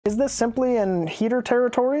Is this simply in heater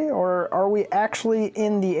territory, or are we actually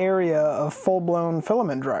in the area of full-blown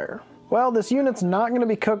filament dryer? Well, this unit's not going to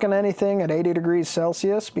be cooking anything at 80 degrees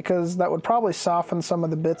Celsius because that would probably soften some of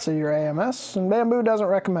the bits of your AMS, and Bamboo doesn't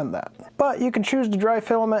recommend that. But you can choose to dry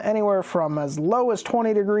filament anywhere from as low as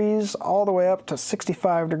 20 degrees all the way up to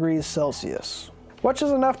 65 degrees Celsius, which is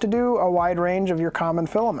enough to do a wide range of your common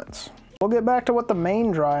filaments. We'll get back to what the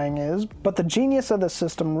main drying is, but the genius of the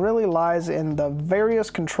system really lies in the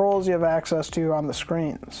various controls you have access to on the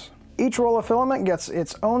screens. Each roll of filament gets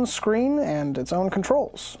its own screen and its own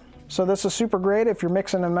controls. So this is super great if you're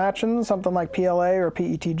mixing and matching something like PLA or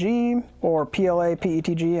PETG, or PLA,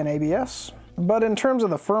 PETG, and ABS. But in terms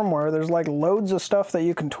of the firmware, there's like loads of stuff that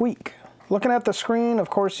you can tweak. Looking at the screen,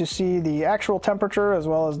 of course, you see the actual temperature as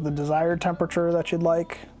well as the desired temperature that you'd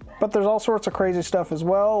like. But there's all sorts of crazy stuff as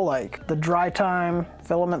well, like the dry time,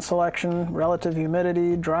 filament selection, relative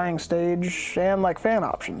humidity, drying stage, and like fan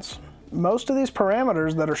options. Most of these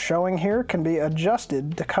parameters that are showing here can be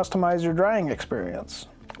adjusted to customize your drying experience.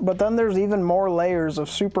 But then there's even more layers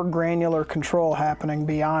of super granular control happening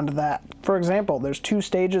beyond that. For example, there's 2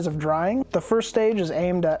 stages of drying. The first stage is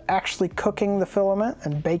aimed at actually cooking the filament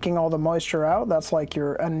and baking all the moisture out. That's like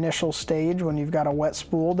your initial stage when you've got a wet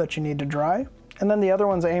spool that you need to dry. And then the other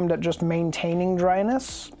one's aimed at just maintaining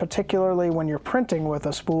dryness, particularly when you're printing with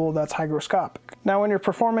a spool that's hygroscopic. Now when you're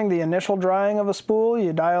performing the initial drying of a spool,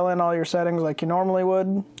 you dial in all your settings like you normally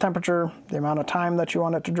would, temperature, the amount of time that you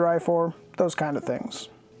want it to dry for, those kind of things.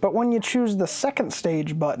 But when you choose the second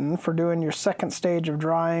stage button for doing your second stage of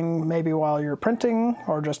drying, maybe while you're printing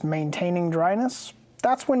or just maintaining dryness,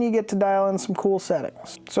 that's when you get to dial in some cool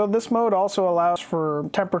settings. So this mode also allows for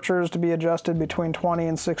temperatures to be adjusted between 20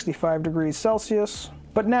 and 65 degrees Celsius.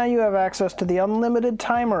 But now you have access to the unlimited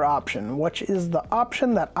timer option, which is the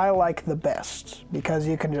option that I like the best, because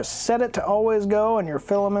you can just set it to always go and your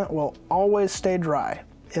filament will always stay dry.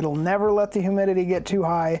 It'll never let the humidity get too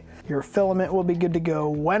high. Your filament will be good to go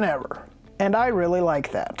whenever. And I really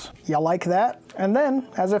like that. You like that? And then,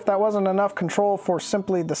 as if that wasn't enough control for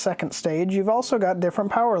simply the second stage, you've also got different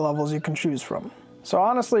power levels you can choose from. So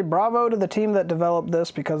honestly, bravo to the team that developed this,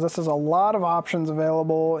 because this is a lot of options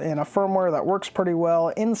available in a firmware that works pretty well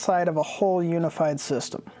inside of a whole unified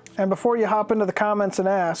system. And before you hop into the comments and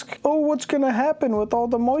ask, oh, what's gonna happen with all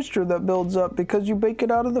the moisture that builds up because you bake it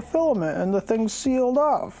out of the filament and the thing's sealed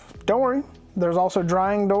off? Don't worry, there's also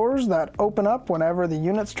drying doors that open up whenever the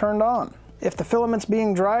unit's turned on. If the filament's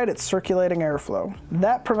being dried, it's circulating airflow.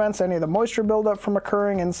 That prevents any of the moisture buildup from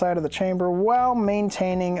occurring inside of the chamber while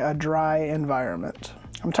maintaining a dry environment.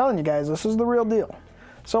 I'm telling you guys, this is the real deal.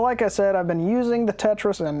 So like I said, I've been using the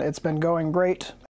Tetris and it's been going great.